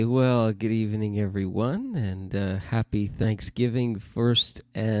Well, good evening, everyone, and happy Thanksgiving first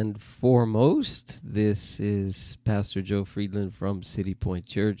and foremost. This is Pastor Joe Friedland from City Point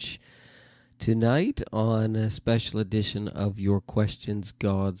Church. Tonight, on a special edition of Your Questions,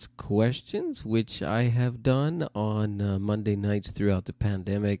 God's Questions, which I have done on Monday nights throughout the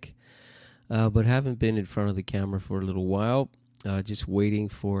pandemic, but haven't been in front of the camera for a little while, just waiting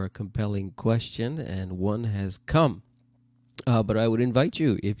for a compelling question, and one has come. But I would invite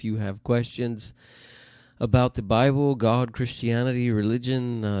you, if you have questions about the Bible, God, Christianity,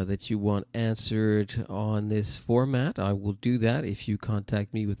 religion that you want answered on this format, I will do that if you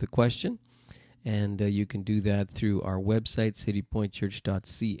contact me with a question. And you can do that through our website,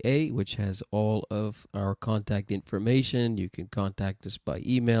 citypointchurch.ca, which has all of our contact information. You can contact us by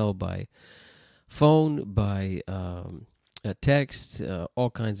email, by phone, by a text, all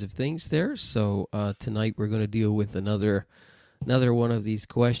kinds of things there. So tonight we're going to deal with another one of these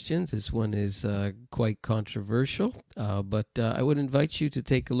questions. This one is quite controversial, but I would invite you to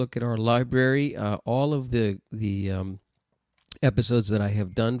take a look at our library. All of the episodes that I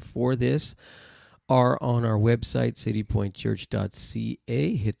have done for this are on our website,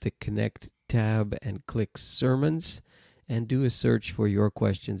 citypointchurch.ca. Hit the Connect tab and click Sermons and do a search for Your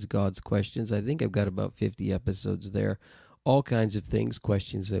Questions, God's Questions. I think I've got about 50 episodes there. All kinds of things,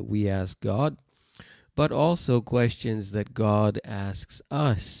 questions that we ask God, but also questions that God asks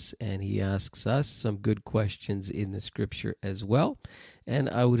us, and He asks us some good questions in the Scripture as well. And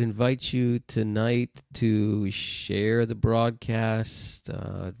I would invite you tonight to share the broadcast,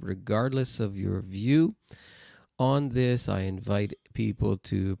 regardless of your view on this. I invite people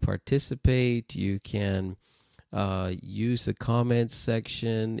to participate. You can use the comments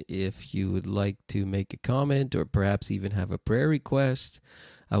section if you would like to make a comment or perhaps even have a prayer request.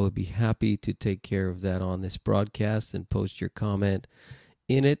 I would be happy to take care of that on this broadcast and post your comment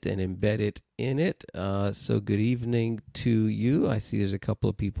in it and embed it in it. So good evening to you. I see there's a couple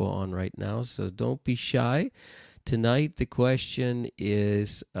of people on right now, so don't be shy. Tonight, the question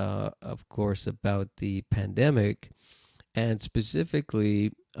is, of course, about the pandemic and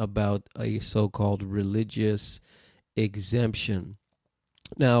specifically about a so-called religious exemption.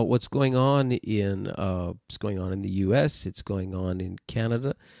 Now, what's going on in the U.S., it's going on in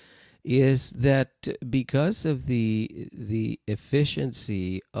Canada, is that because of the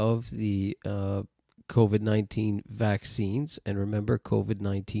efficiency of the COVID-19 vaccines, and remember,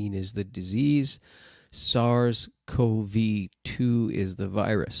 COVID-19 is the disease, SARS-CoV-2 is the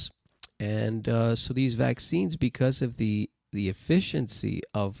virus, and so these vaccines, because of the efficiency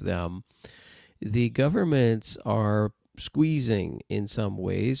of them, the governments are squeezing in some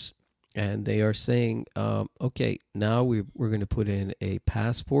ways, and they are saying, okay, now we're going to put in a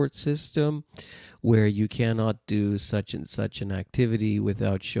passport system where you cannot do such and such an activity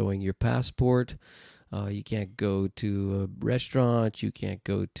without showing your passport. You can't go to a restaurant, you can't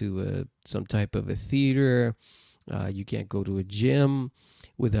go to some type of a theater, you can't go to a gym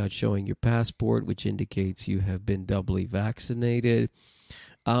without showing your passport, which indicates you have been doubly vaccinated.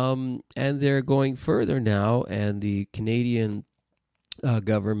 And they're going further now, and the Canadian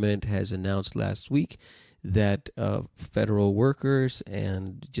government has announced last week that federal workers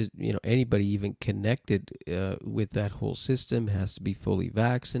and just anybody even connected with that whole system has to be fully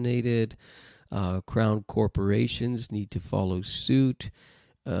vaccinated. Crown corporations need to follow suit.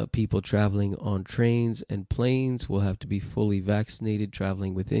 People traveling on trains and planes will have to be fully vaccinated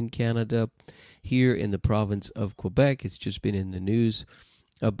traveling within Canada. Here in the province of Quebec, it's just been in the news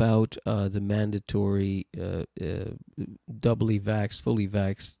about the mandatory doubly vaxxed, fully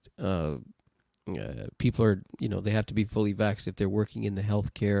vaxxed people are, they have to be fully vaxxed if they're working in the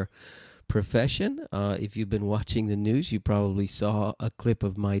healthcare profession. If you've been watching the news, you probably saw a clip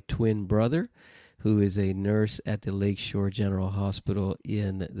of my twin brother, who is a nurse at the Lakeshore General Hospital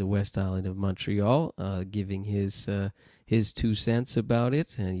in the West Island of Montreal, giving his 2 cents about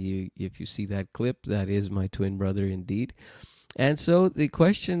it. And if you see that clip, that is my twin brother indeed. And so the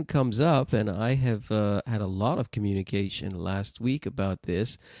question comes up, and I have had a lot of communication last week about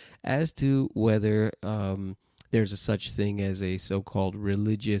this, as to whether there's a such thing as a so-called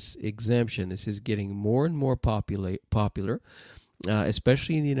religious exemption. This is getting more and more popular,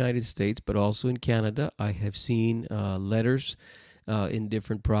 especially in the United States, but also in Canada. I have seen letters in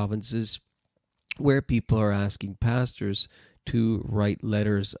different provinces where people are asking pastors to write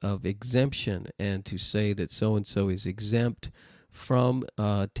letters of exemption and to say that so-and-so is exempt from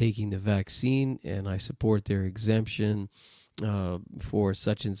taking the vaccine, and I support their exemption for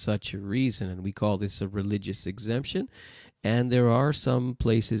such and such a reason. And we call this a religious exemption. And there are some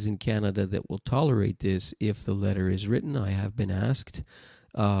places in Canada that will tolerate this if the letter is written. I have been asked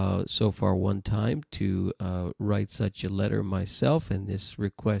so far one time to write such a letter myself, and this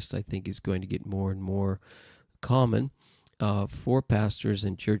request I think is going to get more and more common for pastors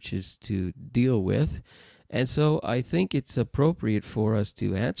and churches to deal with. And so I think it's appropriate for us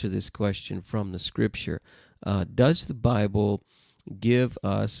to answer this question from the scripture. Does the Bible give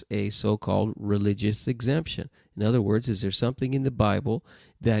us a so-called religious exemption? In other words, is there something in the Bible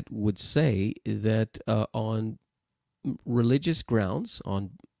that would say that on religious grounds,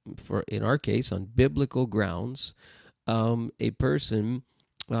 in our case, on biblical grounds, a person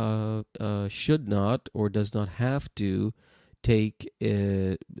should not or does not have to take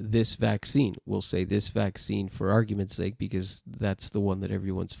this vaccine? We'll say this vaccine for argument's sake because that's the one that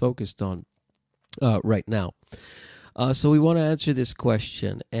everyone's focused on right now. So we want to answer this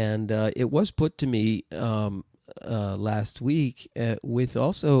question, and it was put to me last week with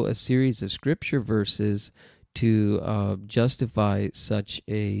also a series of scripture verses to justify such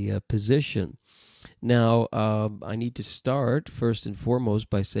a position. Now, I need to start first and foremost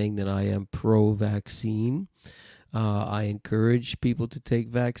by saying that I am pro-vaccine. I encourage people to take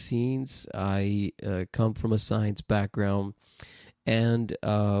vaccines. I come from a science background and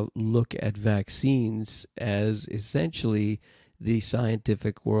look at vaccines as essentially the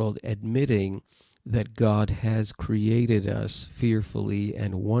scientific world admitting that God has created us fearfully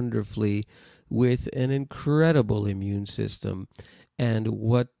and wonderfully with an incredible immune system. And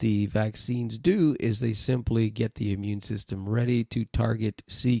what the vaccines do is they simply get the immune system ready to target,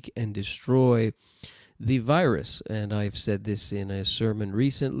 seek, and destroy the virus. And I've said this in a sermon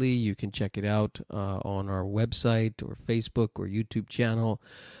recently. You can check it out on our website or Facebook or YouTube channel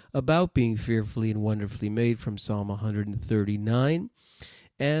about being fearfully and wonderfully made from Psalm 139.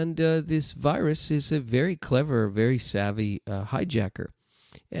 And this virus is a very clever, very savvy hijacker.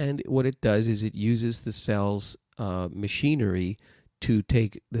 And what it does is it uses the cell's machinery to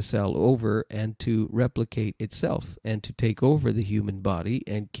take the cell over and to replicate itself and to take over the human body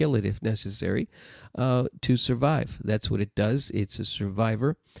and kill it if necessary to survive. That's what it does. It's a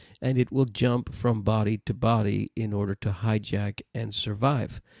survivor, and it will jump from body to body in order to hijack and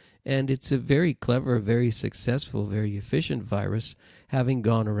survive. And it's a very clever, very successful, very efficient virus, having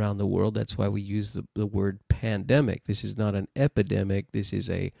gone around the world. That's why we use the word pandemic. This is not an epidemic. This is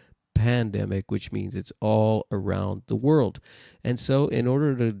a pandemic, which means it's all around the world. And so in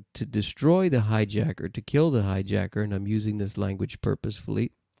order to destroy the hijacker, to kill the hijacker, and I'm using this language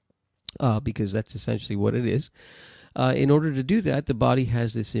purposefully because that's essentially what it is, in order to do that, the body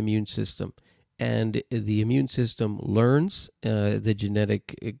has this immune system. And the immune system learns the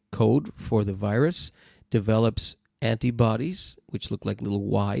genetic code for the virus, develops antibodies, which look like little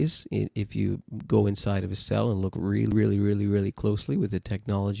Ys if you go inside of a cell and look really closely with the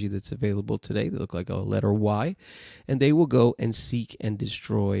technology that's available today. They look like a letter Y, and they will go and seek and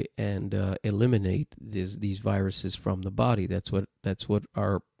destroy and eliminate these viruses from the body. That's what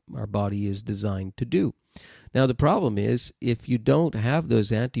our body is designed to do. Now, the problem is if you don't have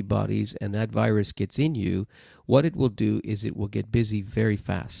those antibodies and that virus gets in you, what it will do is it will get busy very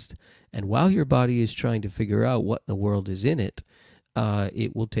fast. And while your body is trying to figure out what in the world is in it,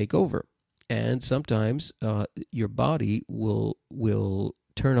 it will take over. And sometimes your body will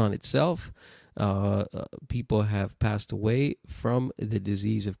turn on itself. People have passed away from the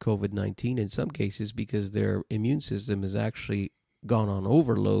disease of COVID-19 in some cases because their immune system has actually gone on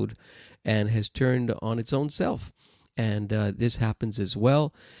overload and has turned on its own self. And this happens as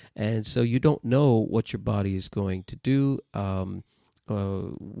well. And so you don't know what your body is going to do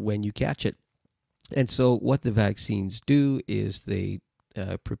when you catch it. And so what the vaccines do is they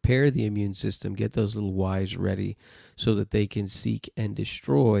prepare the immune system, get those little Ys ready so that they can seek and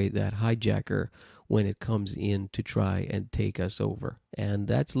destroy that hijacker when it comes in to try and take us over. And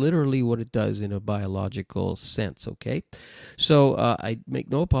that's literally what it does in a biological sense, okay? So I make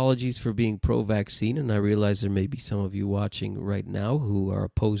no apologies for being pro-vaccine, and I realize there may be some of you watching right now who are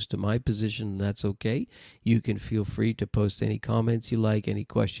opposed to my position, and that's okay. You can feel free to post any comments you like, any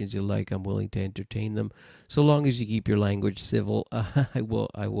questions you like. I'm willing to entertain them. So long as you keep your language civil, I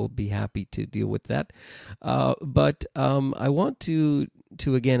will be happy to deal with that. But I want to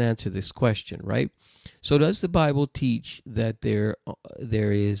again answer this question, right? So does the Bible teach that there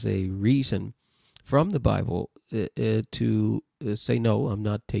is a reason from the Bible to say, no, I'm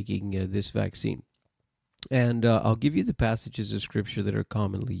not taking this vaccine? And I'll give you the passages of Scripture that are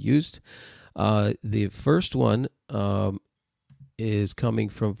commonly used. The first one is coming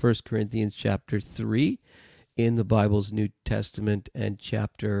from 1 Corinthians chapter 3 in the Bible's New Testament and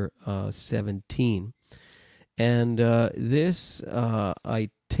chapter 17. And this I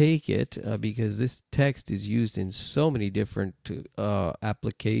take it because this text is used in so many different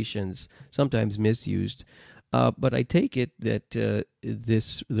applications, sometimes misused. But I take it that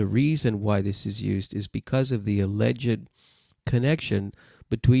the reason why this is used is because of the alleged connection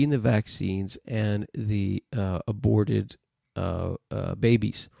between the vaccines and the aborted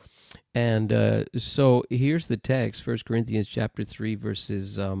babies. And so here's the text, 1 Corinthians chapter 3,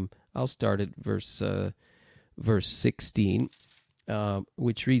 verses, I'll start at verse 16,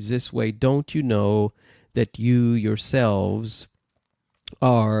 which reads this way: "Don't you know that you yourselves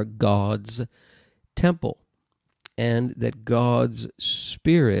are God's temple, and that God's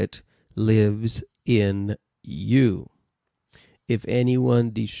Spirit lives in you? If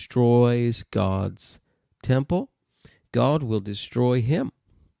anyone destroys God's temple, God will destroy him.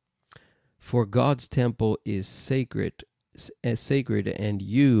 For God's temple is sacred, and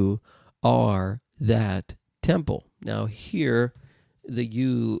you are that temple." Now here, the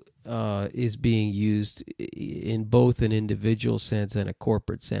 "you" is being used in both an individual sense and a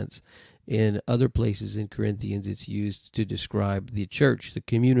corporate sense. In other places in Corinthians, it's used to describe the church, the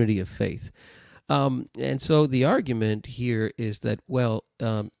community of faith. And so the argument here is that, well,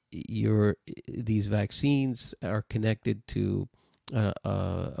 these vaccines are connected to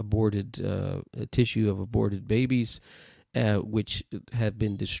aborted tissue of aborted babies, which have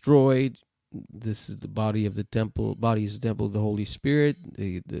been destroyed. This is the body of the temple. Body is the temple of the Holy Spirit.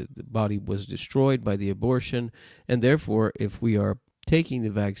 The body was destroyed by the abortion, and therefore, if we are taking the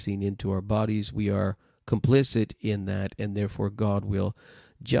vaccine into our bodies, we are complicit in that, and therefore God will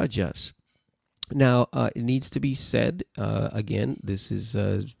judge us. Now, it needs to be said, again, this is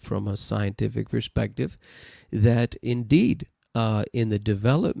from a scientific perspective, that indeed, in the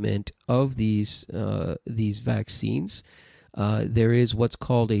development of these vaccines, there is what's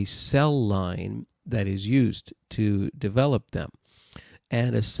called a cell line that is used to develop them.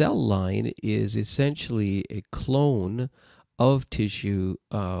 And a cell line is essentially a clone of tissue,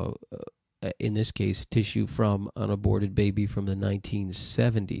 in this case, tissue from an aborted baby from the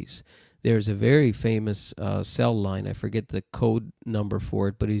 1970s. There's a very famous cell line, I forget the code number for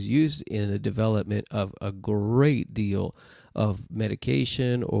it, but is used in the development of a great deal of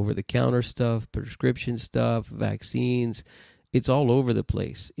medication, over-the-counter stuff, prescription stuff, vaccines. It's all over the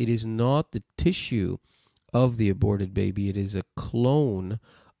place. It is not the tissue of the aborted baby. It is a clone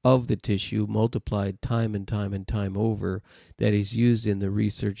of the tissue multiplied time and time and time over that is used in the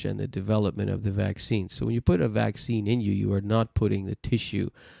research and the development of the vaccine. So when you put a vaccine in you, you are not putting the tissue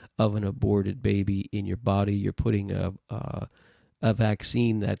of an aborted baby in your body. You're putting a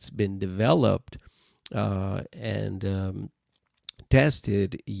vaccine that's been developed and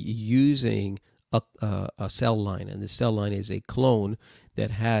tested using a cell line, and the cell line is a clone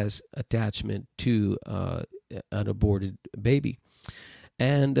that has attachment to an aborted baby.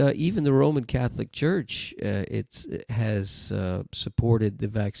 And even the Roman Catholic Church has supported the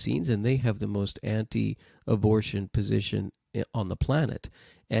vaccines, and they have the most anti-abortion position on the planet.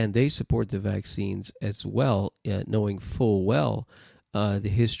 And they support the vaccines as well, knowing full well the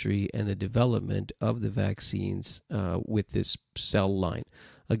history and the development of the vaccines with this cell line.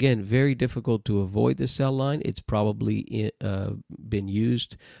 Again, very difficult to avoid the cell line. It's probably been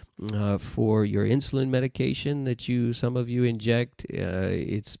used for your insulin medication that some of you inject.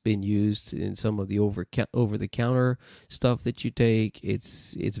 It's been used in some of the over-the-counter stuff that you take.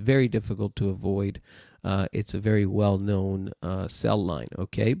 It's very difficult to avoid. It's a very well-known cell line,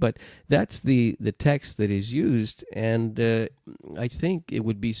 okay? But that's the text that is used, and I think it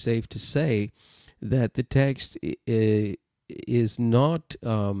would be safe to say that the text is not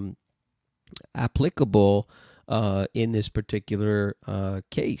applicable in this particular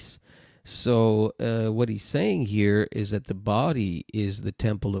case. So what he's saying here is that the body is the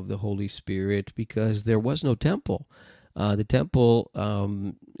temple of the Holy Spirit because there was no temple. The temple,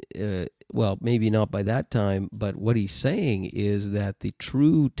 well, maybe not by that time, but what he's saying is that the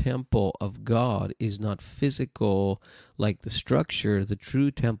true temple of God is not physical like the structure. The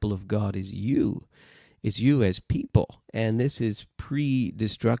true temple of God is you. It's you as people. And this is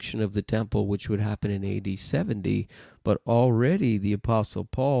pre-destruction of the temple, which would happen in AD 70. But already the Apostle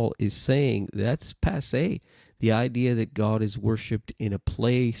Paul is saying that's passé. The idea that God is worshipped in a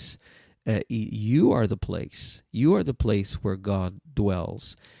place, you are the place. You are the place where God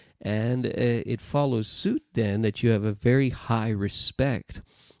dwells. And it follows suit then that you have a very high respect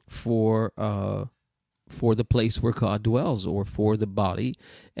for the place where God dwells, or for the body,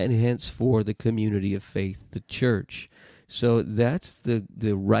 and hence for the community of faith, the church. So that's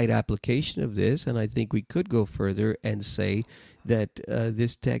the right application of this, and I think we could go further and say that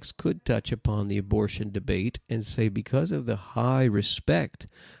this text could touch upon the abortion debate and say because of the high respect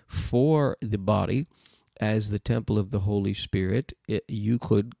for the body as the temple of the Holy Spirit, you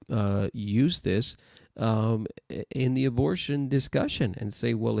could use this in the abortion discussion and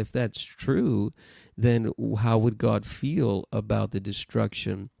say, well, if that's true, then how would God feel about the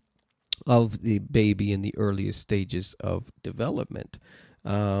destruction of the baby in the earliest stages of development?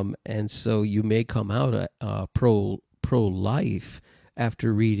 And so you may come out pro-life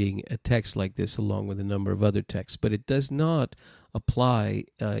after reading a text like this along with a number of other texts, but it does not apply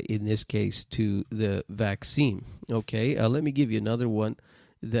in this case to the vaccine. Okay, let me give you another one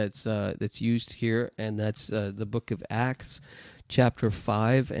that's used here, and that's the book of Acts, chapter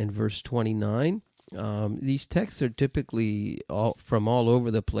 5 and verse 29. These texts are typically from all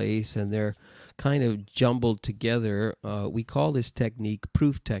over the place, and they're kind of jumbled together. We call this technique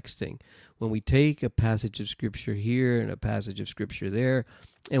proof texting. When we take a passage of Scripture here and a passage of Scripture there,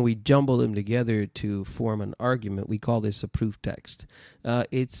 and we jumble them together to form an argument, we call this a proof text.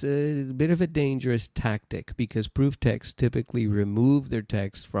 It's a bit of a dangerous tactic because proof texts typically remove their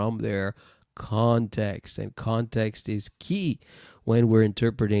text from their context, and context is key when we're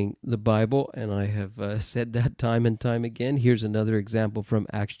interpreting the Bible, and I have said that time and time again. Here's another example from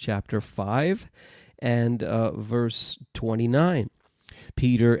Acts chapter 5 and verse 29.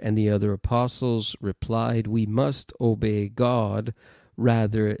 Peter and the other apostles replied, "We must obey God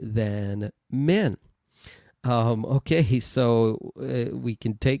rather than men." Okay, so we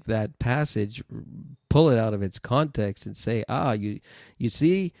can take that passage, pull it out of its context, and say, you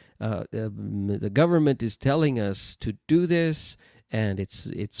see, the government is telling us to do this, and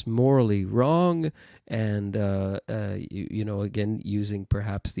it's morally wrong, and again, using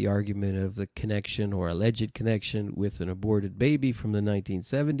perhaps the argument of the connection or alleged connection with an aborted baby from the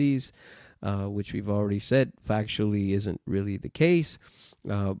 1970s, which we've already said factually isn't really the case,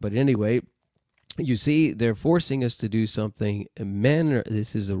 but anyway. You see, they're forcing us to do something.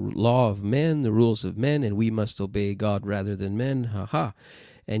 This is a law of men, the rules of men, and we must obey God rather than men.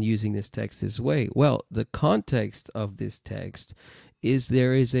 And using this text this way. Well, the context of this text is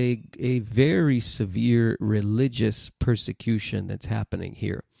there is a very severe religious persecution that's happening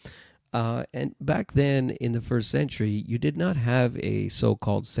here. And back then in the first century, you did not have a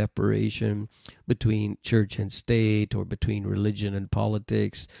so-called separation between church and state or between religion and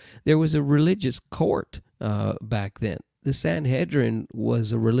politics. There was a religious court back then. The Sanhedrin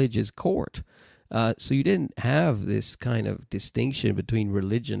was a religious court. So you didn't have this kind of distinction between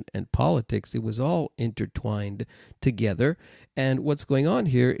religion and politics. It was all intertwined together. And what's going on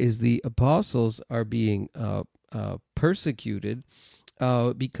here is the apostles are being persecuted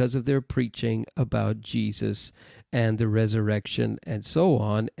because of their preaching about Jesus and the resurrection and so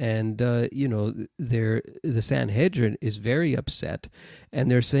on. And, the Sanhedrin is very upset, and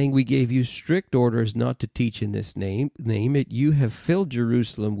they're saying, "We gave you strict orders not to teach in this name it. You have filled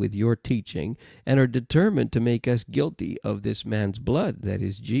Jerusalem with your teaching and are determined to make us guilty of this man's blood," that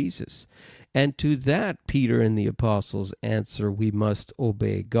is Jesus. And to that, Peter and the apostles answer, "We must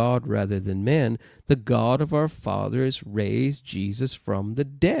obey God rather than men. The God of our fathers raised Jesus from the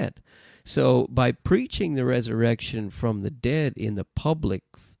dead." So by preaching the resurrection from the dead in the public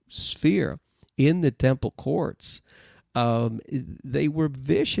sphere, in the temple courts, they were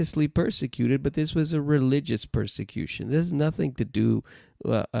viciously persecuted, but this was a religious persecution. This has nothing to do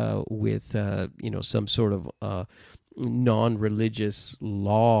with some sort of non-religious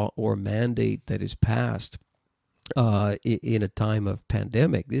law or mandate that is passed in a time of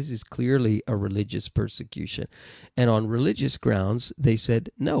pandemic. This is clearly a religious persecution. And on religious grounds, they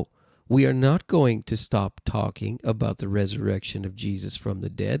said, no, we are not going to stop talking about the resurrection of Jesus from the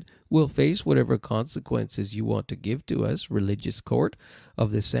dead. We'll face whatever consequences you want to give to us, religious court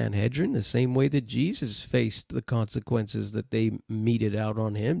of the Sanhedrin, the same way that Jesus faced the consequences that they meted out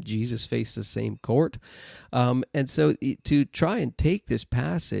on him. Jesus faced the same court. And so to try and take this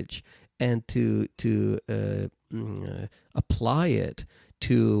passage and to apply it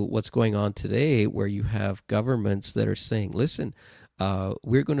to what's going on today, where you have governments that are saying, listen,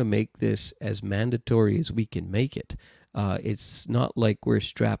 we're going to make this as mandatory as we can make it. It's not like we're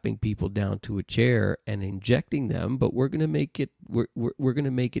strapping people down to a chair and injecting them, but we're going to make it we're going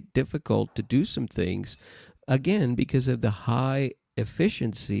to make it difficult to do some things, again, because of the high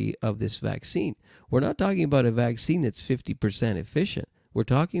efficiency of this vaccine. We're not talking about a vaccine that's 50% efficient. We're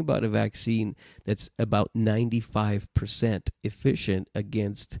talking about a vaccine that's about 95% efficient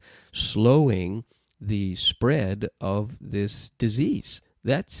against slowing the spread of this disease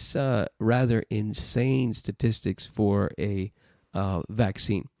That's rather insane statistics for a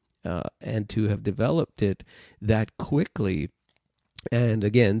vaccine. And to have developed it that quickly. And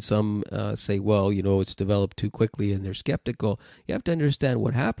again, some say, well, it's developed too quickly and they're skeptical. You have to understand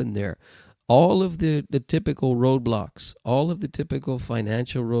what happened there. All of the typical roadblocks, all of the typical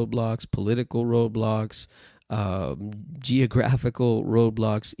financial roadblocks, political roadblocks, geographical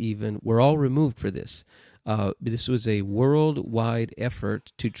roadblocks, even, were all removed for this. This was a worldwide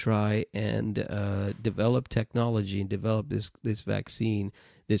effort to try and develop technology and develop this vaccine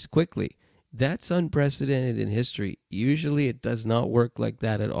this quickly. That's unprecedented in history. Usually it does not work like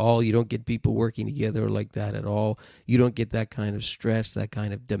that at all. You don't get people working together like that at all. You don't get that kind of stress, that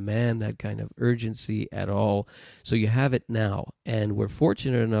kind of demand, that kind of urgency at all. So you have it now. And we're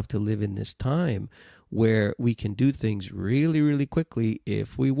fortunate enough to live in this time where we can do things really, really quickly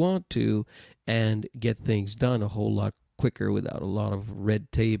if we want to and get things done a whole lot quicker without a lot of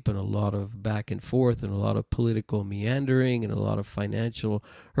red tape and a lot of back and forth and a lot of political meandering and a lot of financial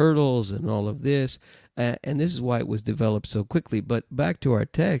hurdles and all of this. And this is why it was developed so quickly. But back to our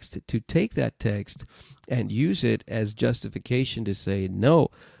text, to take that text and use it as justification to say, no,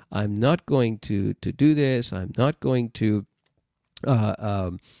 I'm not going to do this. I'm not going to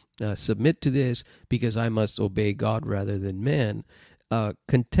submit to this because I must obey God rather than men.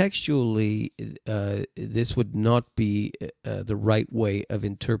 Contextually, this would not be the right way of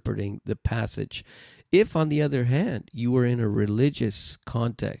interpreting the passage. If, on the other hand, you were in a religious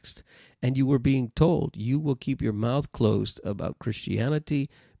context and you were being told you will keep your mouth closed about Christianity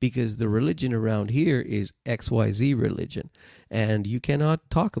because the religion around here is XYZ religion, and you cannot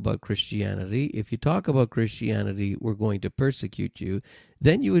talk about Christianity. If you talk about Christianity, we're going to persecute you.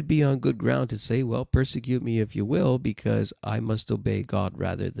 Then you would be on good ground to say, well, persecute me if you will, because I must obey God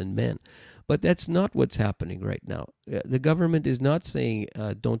rather than men. But that's not what's happening right now. The government is not saying,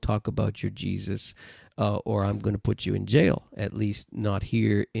 don't talk about your Jesus, or I'm going to put you in jail, at least not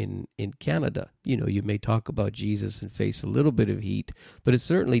here in Canada. You may talk about Jesus and face a little bit of heat, but it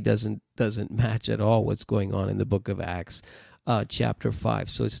certainly doesn't match at all what's going on in the book of Acts, chapter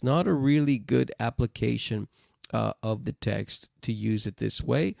 5. So it's not a really good application of the text to use it this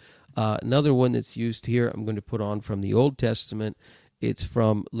way. Another one that's used here, I'm going to put on from the Old Testament. It's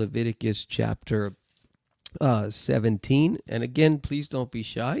from Leviticus chapter 17. And again, please don't be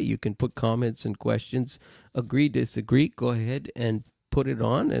shy. You can put comments and questions. Agree, disagree. Go ahead and put it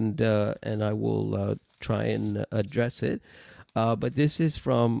on, and I will try and address it. But this is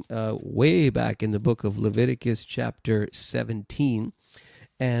from way back in the book of Leviticus chapter 17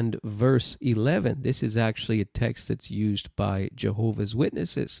 and verse 11. This is actually a text that's used by Jehovah's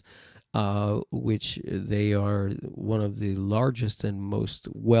Witnesses, which they are one of the largest and most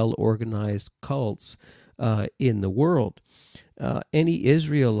well-organized cults in the world. Any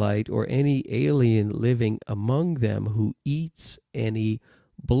Israelite or any alien living among them who eats any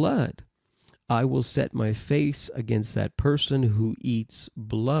blood, I will set my face against that person who eats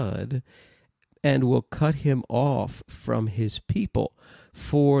blood and will cut him off from his people.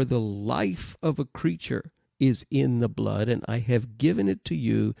 For the life of a creature is in the blood, and I have given it to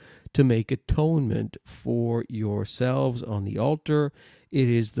you to make atonement for yourselves on the altar. It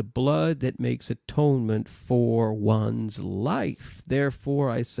is the blood that makes atonement for one's life. Therefore,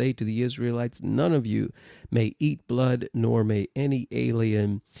 I say to the Israelites, none of you may eat blood, nor may any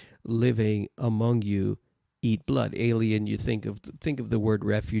alien living among you eat blood. Alien, you think of the word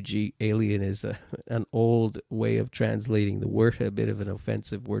refugee. Alien is an old way of translating the word, a bit of an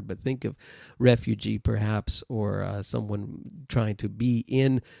offensive word, but think of refugee perhaps, or someone trying to be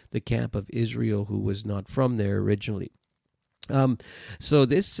in the camp of Israel who was not from there originally. So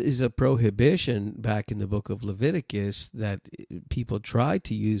this is a prohibition back in the book of Leviticus that people try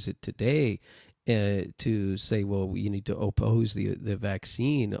to use it today to say, well, you need to oppose the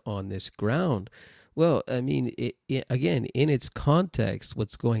vaccine on this ground. Well, I mean, again, in its context,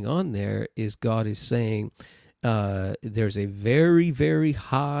 what's going on there is God is saying there's a very, very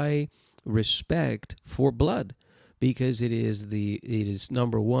high respect for blood, because it is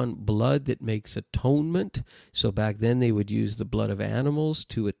number one, blood that makes atonement. So back then they would use the blood of animals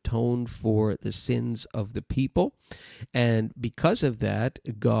to atone for the sins of the people. And because of that,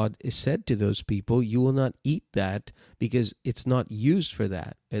 God said to those people, you will not eat that because it's not used for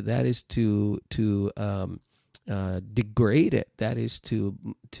that. That is to degrade it. That is to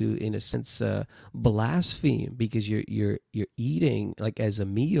in a sense blaspheme, because you're eating like as a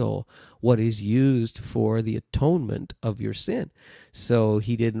meal what is used for the atonement of your sin. So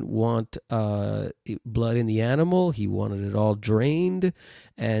he didn't want blood in the animal. He wanted it all drained,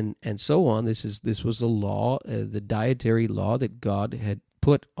 and so on. This was the law, the dietary law that God had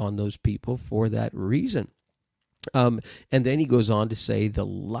put on those people for that reason. And then he goes on to say the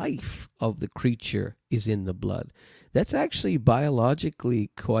life of the creature is in the blood. That's actually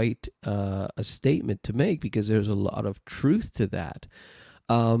biologically quite a statement to make, because there's a lot of truth to that.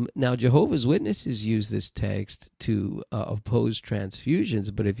 Now, Jehovah's Witnesses use this text to oppose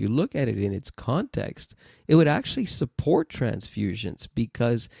transfusions, but if you look at it in its context, it would actually support transfusions,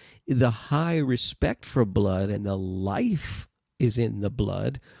 because the high respect for blood and the life is in the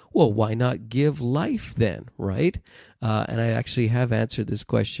blood. Well, why not give life then, right? And I actually have answered this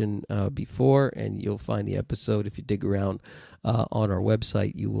question before, and you'll find the episode if you dig around on our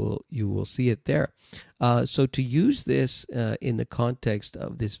website. You will see it there. So to use this in the context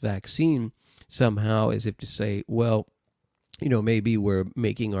of this vaccine somehow, as if to say, well, maybe we're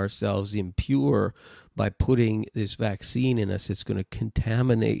making ourselves impure by putting this vaccine in us. It's going to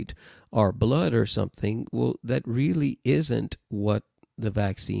contaminate our blood or something. Well, that really isn't what the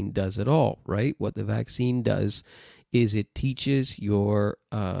vaccine does at all, right? What the vaccine does is it teaches your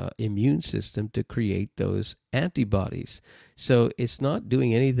immune system to create those antibodies. So it's not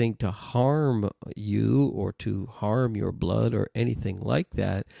doing anything to harm you or to harm your blood or anything like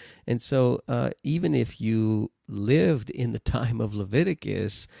that. And so even if you lived in the time of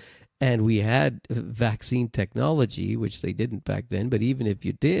Leviticus and we had vaccine technology, which they didn't back then, but even if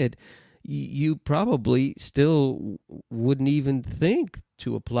you did, you probably still wouldn't even think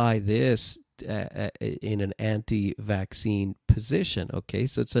to apply this in an anti-vaccine position. Okay,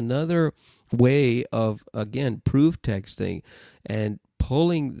 so it's another way of, again, proof texting and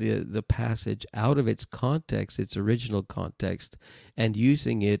pulling the passage out of its context, its original context, and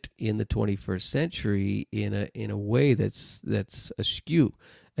using it in the 21st century in a way that's askew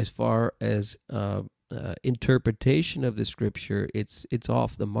as far as interpretation of the scripture. It's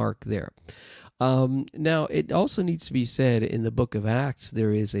off the mark there. Now, it also needs to be said, in the book of Acts,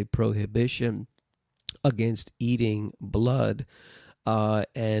 there is a prohibition against eating blood.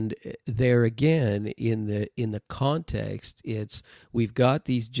 And there again, in the context, we've got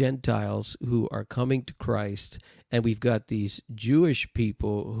these Gentiles who are coming to Christ, and we've got these Jewish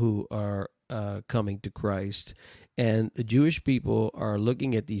people who are coming to Christ. And the Jewish people are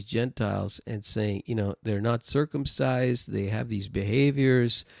looking at these Gentiles and saying, they're not circumcised, they have these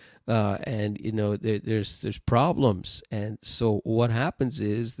behaviors, and there's problems. And so what happens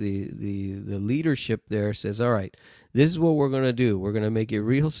is the leadership there says, all right, this is what we're going to do. We're going to make it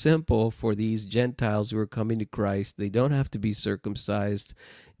real simple for these Gentiles who are coming to Christ. They don't have to be circumcised.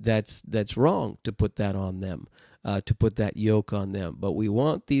 That's wrong to put that on them, to put that yoke on them. But we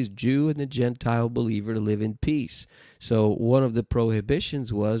want these Jew and the Gentile believer to live in peace. So one of the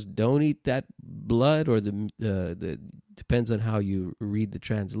prohibitions was, don't eat that blood, or the depends on how you read the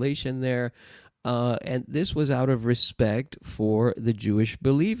translation there. And this was out of respect for the Jewish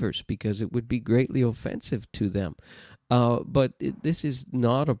believers, because it would be greatly offensive to them. But this is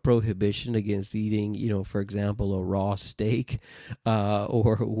not a prohibition against eating, for example, a raw steak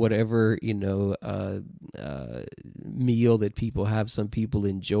or whatever, meal that people have. Some people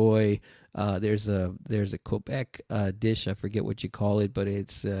enjoy. There's a Quebec dish, I forget what you call it, but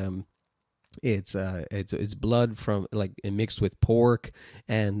it's blood from mixed with pork,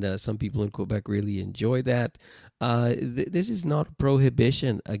 and some people in Quebec really enjoy that. This is not a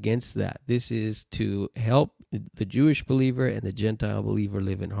prohibition against that. This is to help the Jewish believer and the Gentile believer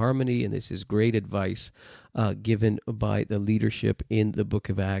live in harmony, and this is great advice given by the leadership in the book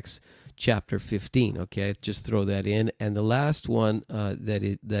of Acts, chapter 15. Okay, just throw that in. And the last one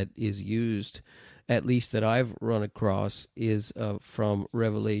that is used, at least that I've run across, is from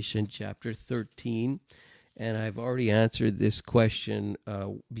Revelation chapter 13. And I've already answered this question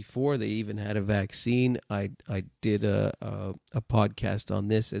before they even had a vaccine. I did a podcast on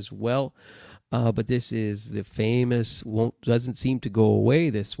this as well. But this is the famous, doesn't seem to go away,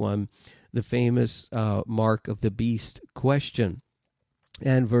 this one, the famous mark of the beast question.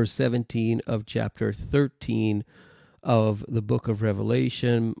 And verse 17 of chapter 13 of the book of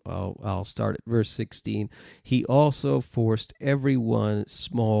Revelation, I'll start at verse 16. He also forced everyone,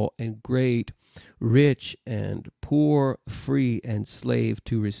 small and great, rich and poor, free and slave,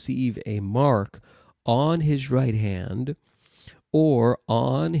 to receive a mark on his right hand or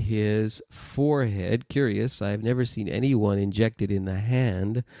on his forehead. Curious, I've never seen anyone injected in the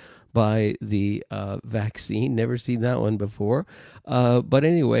hand by the vaccine. Never seen that one before. But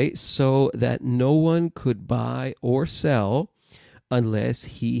anyway, so that no one could buy or sell unless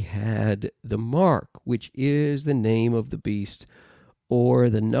he had the mark, which is the name of the beast or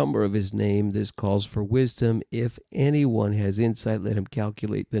the number of his name. This calls for wisdom. If anyone has insight, let him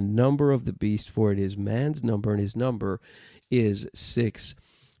calculate the number of the beast, for it is man's number, and his number is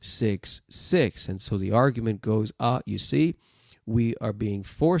 666. And so the argument goes, you see, we are being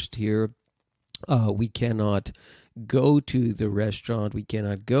forced here. We cannot go to the restaurant, we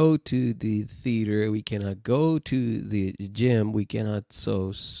cannot go to the theater, we cannot go to the gym, we cannot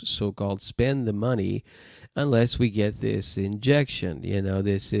so-called spend the money unless we get this injection.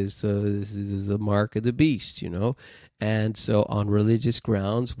 This is the mark of the beast. And so on religious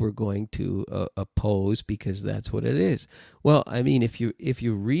grounds we're going to oppose, because that's what it is. Well, I mean, if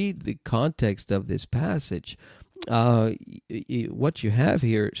you read the context of this passage, what you have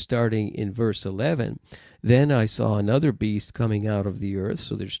here, starting in verse 11, then I saw another beast coming out of the earth.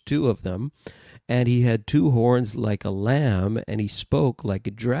 So there's two of them, and he had two horns like a lamb, and he spoke like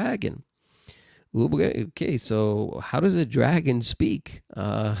a dragon. Okay, so how does a dragon speak?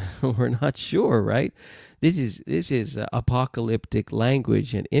 We're not sure, right? This is apocalyptic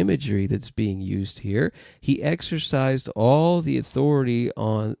language and imagery that's being used here. He exercised all the authority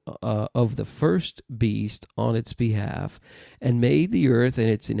of the first beast on its behalf, and made the earth and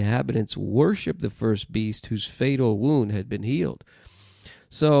its inhabitants worship the first beast whose fatal wound had been healed.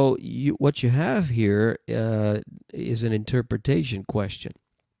 So what you have here is an interpretation question.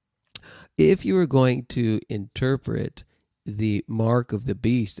 If you are going to interpret the mark of the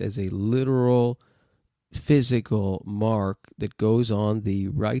beast as a literal physical mark that goes on the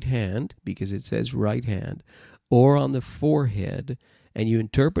right hand, because it says right hand, or on the forehead, and you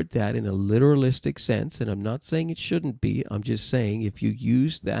interpret that in a literalistic sense, and I'm not saying it shouldn't be, I'm just saying if you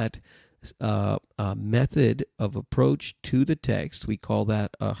use that method of approach to the text, we call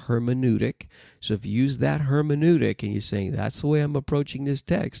that a hermeneutic. So if you use that hermeneutic and you're saying that's the way I'm approaching this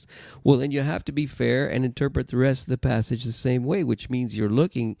text, well, then you have to be fair and interpret the rest of the passage the same way, which means you're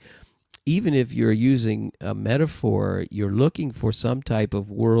looking, even if you're using a metaphor, you're looking for some type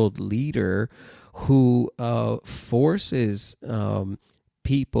of world leader who forces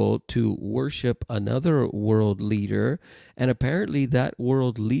people to worship another world leader, and apparently that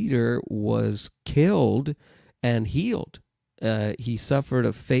world leader was killed and healed. He suffered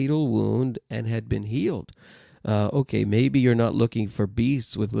a fatal wound and had been healed. Okay, maybe you're not looking for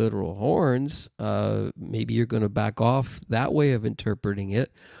beasts with literal horns. Maybe you're going to back off that way of interpreting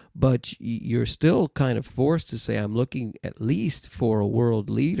it, but you're still kind of forced to say, I'm looking at least for a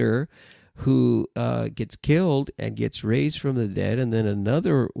world leader who gets killed and gets raised from the dead, and then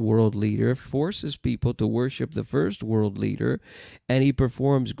another world leader forces people to worship the first world leader, and he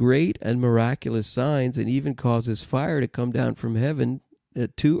performs great and miraculous signs and even causes fire to come down from heaven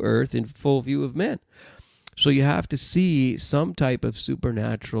to earth in full view of men. So you have to see some type of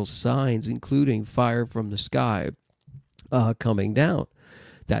supernatural signs, including fire from the sky coming down.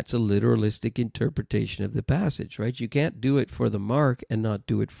 That's a literalistic interpretation of the passage, right? You can't do it for the mark and not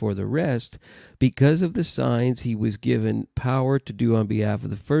do it for the rest. Because of the signs he was given power to do on behalf of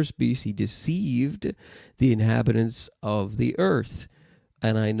the first beast, he deceived the inhabitants of the earth.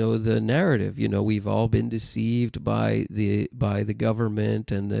 And I know the narrative. We've all been deceived by the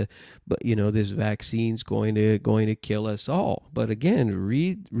government, and this vaccine's going to kill us all. But again,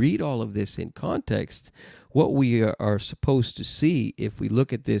 read all of this in context. What we are supposed to see, if we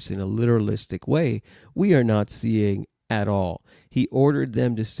look at this in a literalistic way, we are not seeing at all. He ordered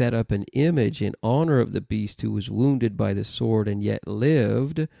them to set up an image in honor of the beast who was wounded by the sword and yet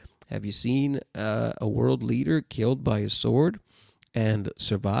lived. Have you seen a world leader killed by a sword and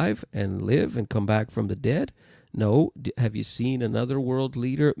survive and live and come back from the dead? No. Have you seen another world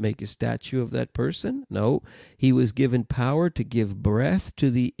leader make a statue of that person? No. He was given power to give breath to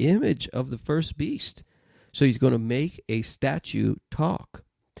the image of the first beast. So he's going to make a statue talk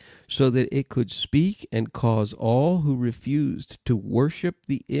so that it could speak and cause all who refused to worship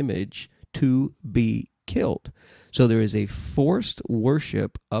the image to be killed. So there is a forced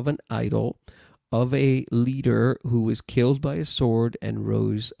worship of an idol, of a leader who was killed by a sword and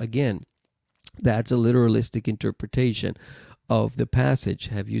rose again. That's a literalistic interpretation of the passage.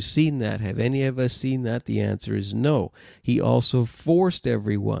 Have you seen that? Have any of us seen that? The answer is no. He also forced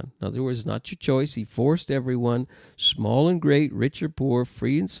everyone. In other words, not your choice. He forced everyone, small and great, rich or poor,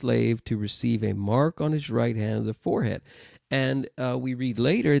 free and slave, to receive a mark on his right hand of the forehead. And we read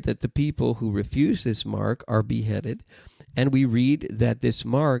later that the people who refuse this mark are beheaded. And we read that this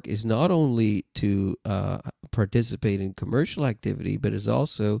mark is not only to participate in commercial activity, but is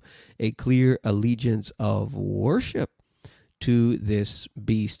also a clear allegiance of worship to this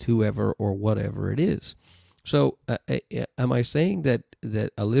beast, whoever or whatever it is. So am I saying that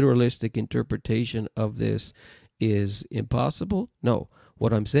a literalistic interpretation of this is impossible? No.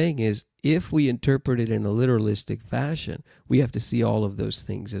 What I'm saying is, if we interpret it in a literalistic fashion, we have to see all of those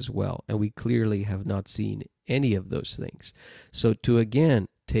things as well. And we clearly have not seen any of those things. So to again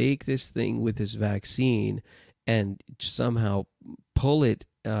take this thing with this vaccine and somehow pull it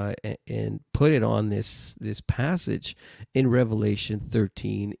and put it on this passage in Revelation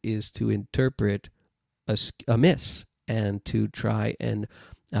 13 is to interpret amiss and to try and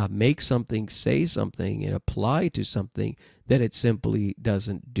make something say something and apply to something that it simply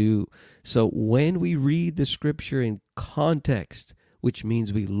doesn't do. So when we read the scripture in context, which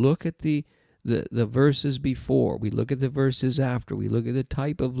means we look at the verses before, we look at the verses after, we look at the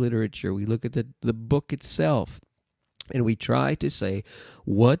type of literature, we look at the book itself, and we try to say,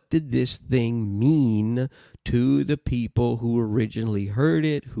 what did this thing mean to the people who originally heard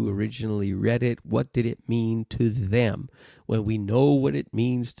it, who originally read it? What did it mean to them? When we know what it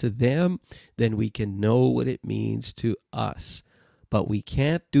means to them, then we can know what it means to us. But we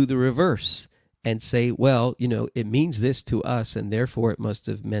can't do the reverse and say, well, it means this to us, and therefore it must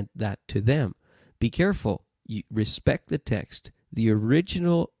have meant that to them. Be careful. You respect the text. The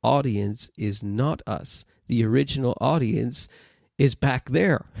original audience is not us. The original audience is back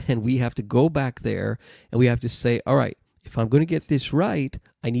there, and we have to go back there, and we have to say, all right, if I'm going to get this right,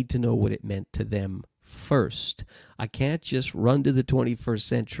 I need to know what it meant to them first. I can't just run to the 21st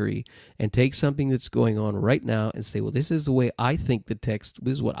century and take something that's going on right now and say, well, this is the way I think the text,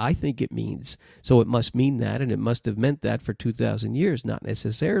 this is what I think it means, so it must mean that, and it must have meant that for 2,000 years. Not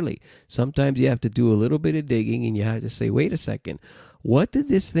necessarily. Sometimes you have to do a little bit of digging, and you have to say, wait a second, what did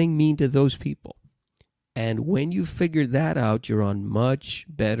this thing mean to those people? And when you figure that out, you're on much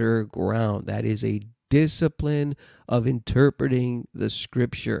better ground. That is a discipline of interpreting the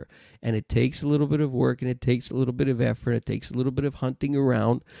scripture. And it takes a little bit of work, and it takes a little bit of effort. It takes a little bit of hunting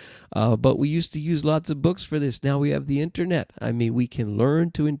around. But we used to use lots of books for this. Now we have the internet. I mean, we can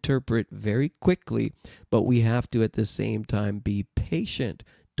learn to interpret very quickly, but we have to at the same time be patient.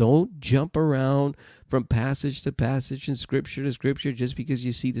 Don't jump around from passage to passage and scripture to scripture just because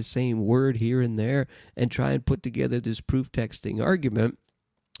you see the same word here and there and try and put together this proof texting argument.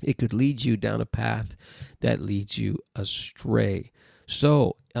 It could lead you down a path that leads you astray.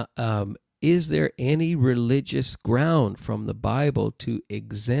 So, is there any religious ground from the Bible to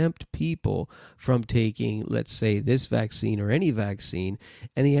exempt people from taking, let's say, this vaccine or any vaccine?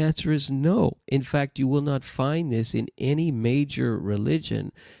 And the answer is no. In fact, you will not find this in any major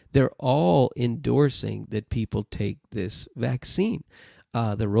religion. They're all endorsing that people take this vaccine.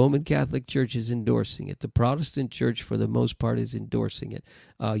 The Roman Catholic Church is endorsing it. The Protestant Church, for the most part, is endorsing it.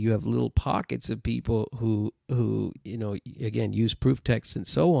 You have little pockets of people who again, use proof texts and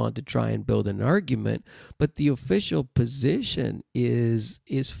so on to try and build an argument. But the official position is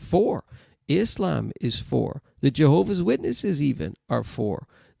for. Islam is for. The Jehovah's Witnesses even are for.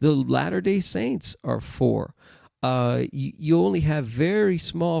 The Latter-day Saints are for. You only have very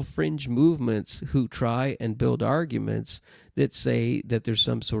small fringe movements who try and build arguments that say that there's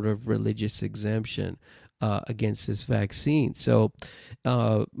some sort of religious exemption against this vaccine. So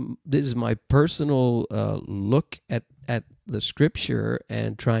this is my personal look at the scripture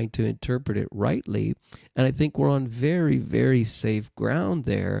and trying to interpret it rightly. And I think we're on very, very safe ground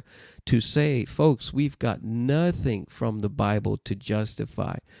there to say, folks, we've got nothing from the Bible to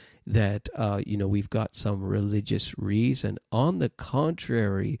justify that we've got some religious reason. On the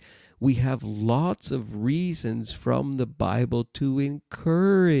contrary, we have lots of reasons from the Bible to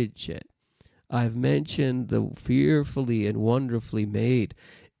encourage it. I've mentioned the fearfully and wonderfully made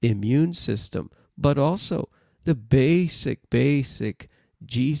immune system, but also the basic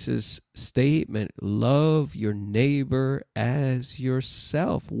Jesus statement, love your neighbor as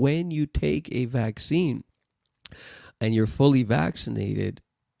yourself. When you take a vaccine and you're fully vaccinated,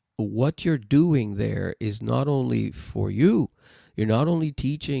 what you're doing there is not only for you. You're not only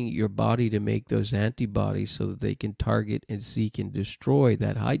teaching your body to make those antibodies so that they can target and seek and destroy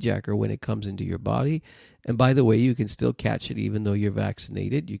that hijacker when it comes into your body. And by the way, you can still catch it even though you're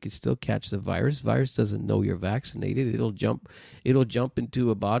vaccinated. You can still catch the virus. Virus doesn't know you're vaccinated. It'll jump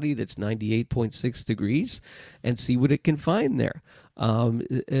into a body that's 98.6 degrees and see what it can find there.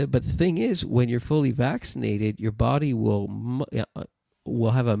 But the thing is, when you're fully vaccinated, your body will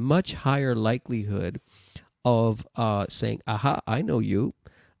have a much higher likelihood of saying, aha, I know you,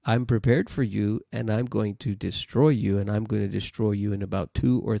 I'm prepared for you, and I'm going to destroy you, and I'm going to destroy you in about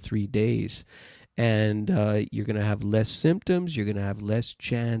 2 or 3 days. And you're going to have less symptoms, you're going to have less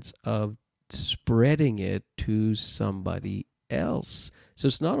chance of spreading it to somebody else. So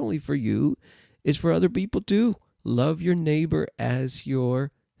it's not only for you, it's for other people too. Love your neighbor as yourself.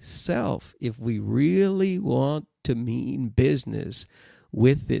 self, if we really want to mean business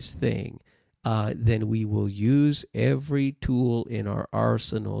with this thing, then we will use every tool in our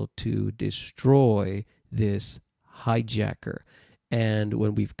arsenal to destroy this hijacker. And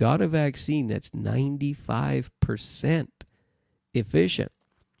when we've got a vaccine that's 95% efficient,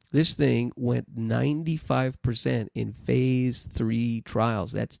 this thing went 95% in phase 3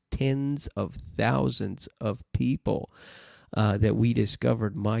 trials. That's tens of thousands of people that we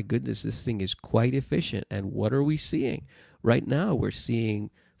discovered. My goodness, this thing is quite efficient. And what are we seeing? Right now, we're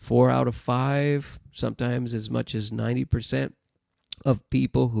seeing 4 out of 5, sometimes as much as 90% of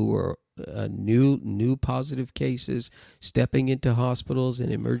people who are new positive cases stepping into hospitals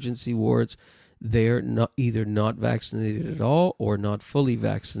and emergency wards. They're either not vaccinated at all or not fully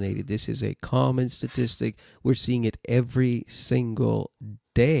vaccinated. This is a common statistic. We're seeing it every single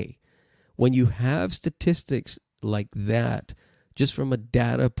day. When you have statistics like that, just from a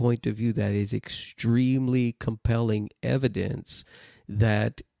data point of view, that is extremely compelling evidence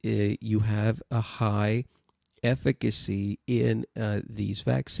that you have a high efficacy in these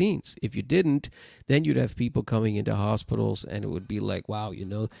vaccines. If you didn't, then you'd have people coming into hospitals and it would be like, wow,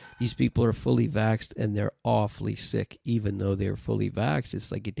 these people are fully vaxxed and they're awfully sick, even though they're fully vaxxed.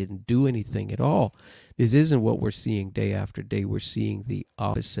 It's like it didn't do anything at all. This isn't what we're seeing day after day. We're seeing the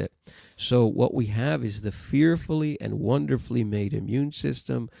opposite. So what we have is the fearfully and wonderfully made immune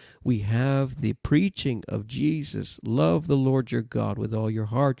system. We have the preaching of Jesus. Love the Lord your God with all your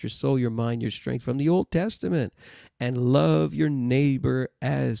heart, your soul, your mind, your strength, from the Old Testament. And love your neighbor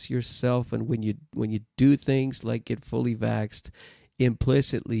as yourself. And when you do things like get fully vaxxed,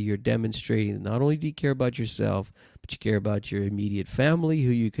 implicitly you're demonstrating that not only do you care about yourself, but you care about your immediate family,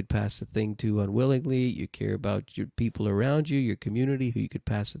 who you could pass the thing to unwillingly. You care about your people around you, your community, who you could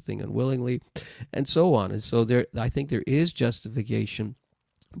pass the thing unwillingly, and so on. And so I think there is justification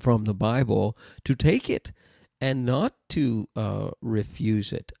from the Bible to take it and not to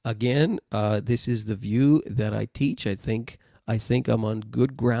refuse it. Again, this is the view that I teach. I think I'm on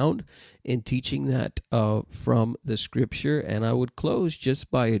good ground in teaching that from the Scripture. And I would close just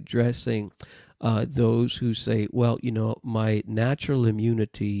by addressing those who say, well, my natural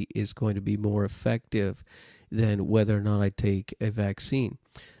immunity is going to be more effective than whether or not I take a vaccine.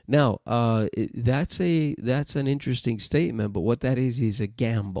 Now, that's an interesting statement, but what that is a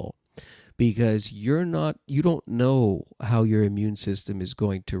gamble, because you don't know how your immune system is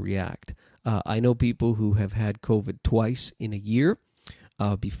going to react. I know people who have had COVID twice in a year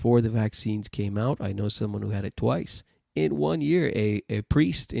before the vaccines came out. I know someone who had it twice in 1 year, a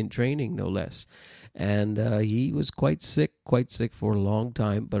priest in training, no less. And he was quite sick for a long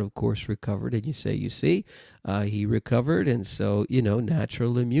time, but of course recovered. And you see, he recovered, and so,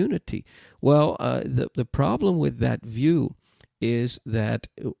 natural immunity. Well, the problem with that view is that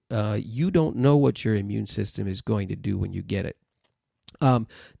you don't know what your immune system is going to do when you get it.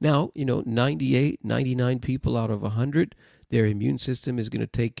 Now, 98, 99 people out of 100, their immune system is going to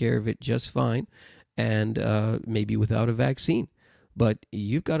take care of it just fine, and maybe without a vaccine. But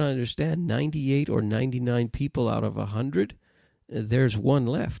you've got to understand, 98 or 99 people out of 100, there's one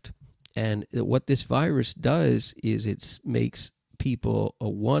left. And what this virus does is it makes people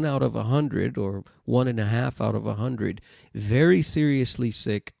 1 out of 100 or 1.5 out of 100 very seriously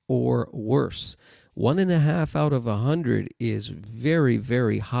sick or worse. 1.5 out of 100 is very,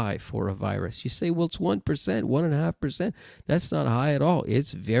 very high for a virus. You say, well, it's 1%, 1.5%. That's not high at all.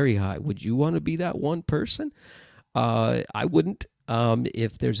 It's very high. Would you want to be that one person? I wouldn't.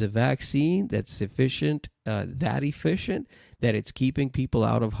 If there's a vaccine that's sufficient, that efficient, that it's keeping people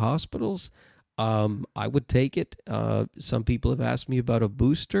out of hospitals, I would take it. Some people have asked me about a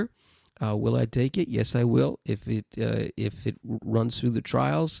booster. Will I take it? Yes, I will. If it runs through the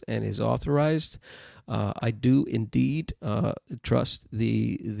trials and is authorized, I do indeed trust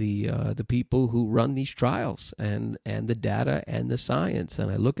the people who run these trials and the data and the science.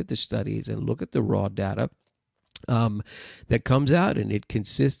 And I look at the studies and look at the raw data that comes out, and it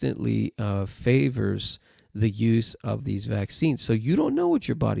consistently favors the use of these vaccines. So you don't know what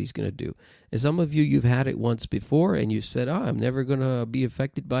your body's going to do. And some of you've had it once before and you said, I'm never going to be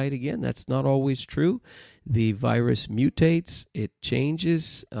affected by it again. That's not always true. The virus mutates, it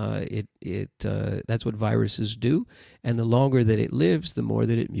changes, that's what viruses do. And the longer that it lives, the more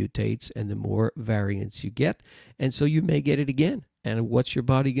that it mutates and the more variants you get. And so you may get it again. And what's your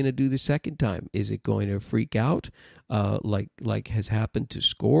body going to do the second time? Is it going to freak out like has happened to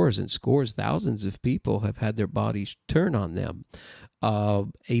scores and scores? Thousands of people have had their bodies turn on them.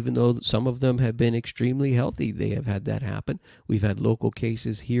 Even though some of them have been extremely healthy, they have had that happen. We've had local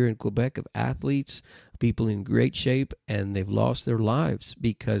cases here in Quebec of athletes, people in great shape, and they've lost their lives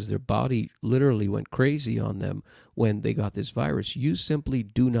because their body literally went crazy on them when they got this virus. You simply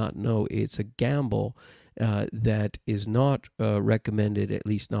do not know. It's a gamble that is not recommended, at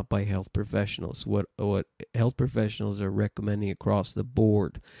least not by health professionals. What health professionals are recommending across the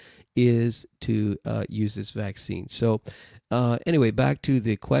board is to use this vaccine. So anyway, back to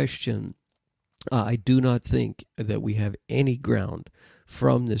the question. I do not think that we have any ground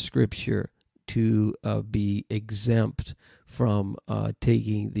from the scripture to be exempt from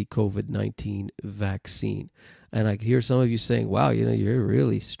taking the COVID-19 vaccine. And I hear some of you saying, wow, you're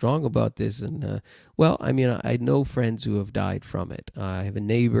really strong about this. And well, I mean, I know friends who have died from it. I have a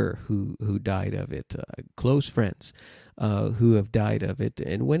neighbor who died of it, close friends who have died of it.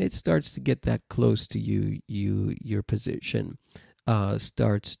 And when it starts to get that close to your position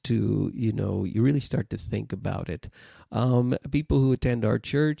starts to, you really start to think about it. People who attend our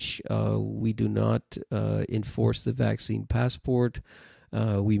church, we do not enforce the vaccine passport.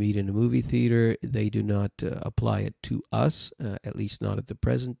 We meet in a movie theater. They do not apply it to us, at least not at the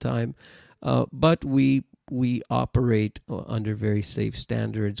present time. But we operate under very safe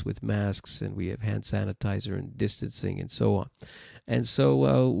standards with masks, and we have hand sanitizer and distancing and so on. And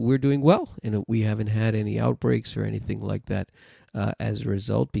so we're doing well, and we haven't had any outbreaks or anything like that as a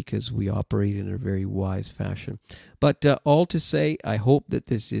result, because we operate in a very wise fashion. But all to say, I hope that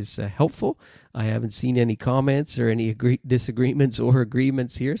this is helpful. I haven't seen any comments or any disagreements or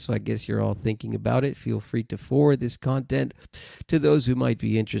agreements here, so I guess you're all thinking about it. Feel free to forward this content to those who might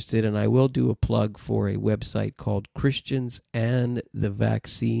be interested, and I will do a plug for a website called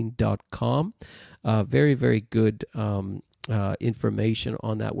christiansandthevaccine.com. Very, very good information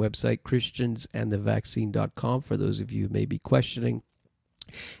on that website, christiansandthevaccine.com, for those of you who may be questioning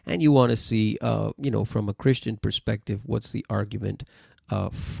and you want to see, from a Christian perspective, what's the argument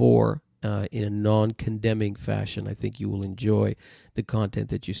for in a non-condemning fashion. I think you will enjoy the content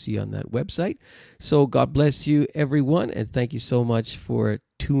that you see on that website. So God bless you, everyone, and thank you so much for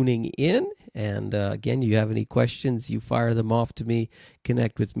tuning in. And again, you have any questions, you fire them off to me,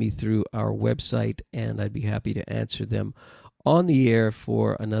 connect with me through our website, and I'd be happy to answer them on the air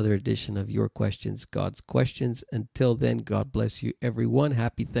for another edition of Your Questions, God's Questions. Until then, God bless you, everyone.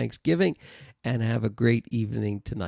 Happy Thanksgiving, and have a great evening tonight.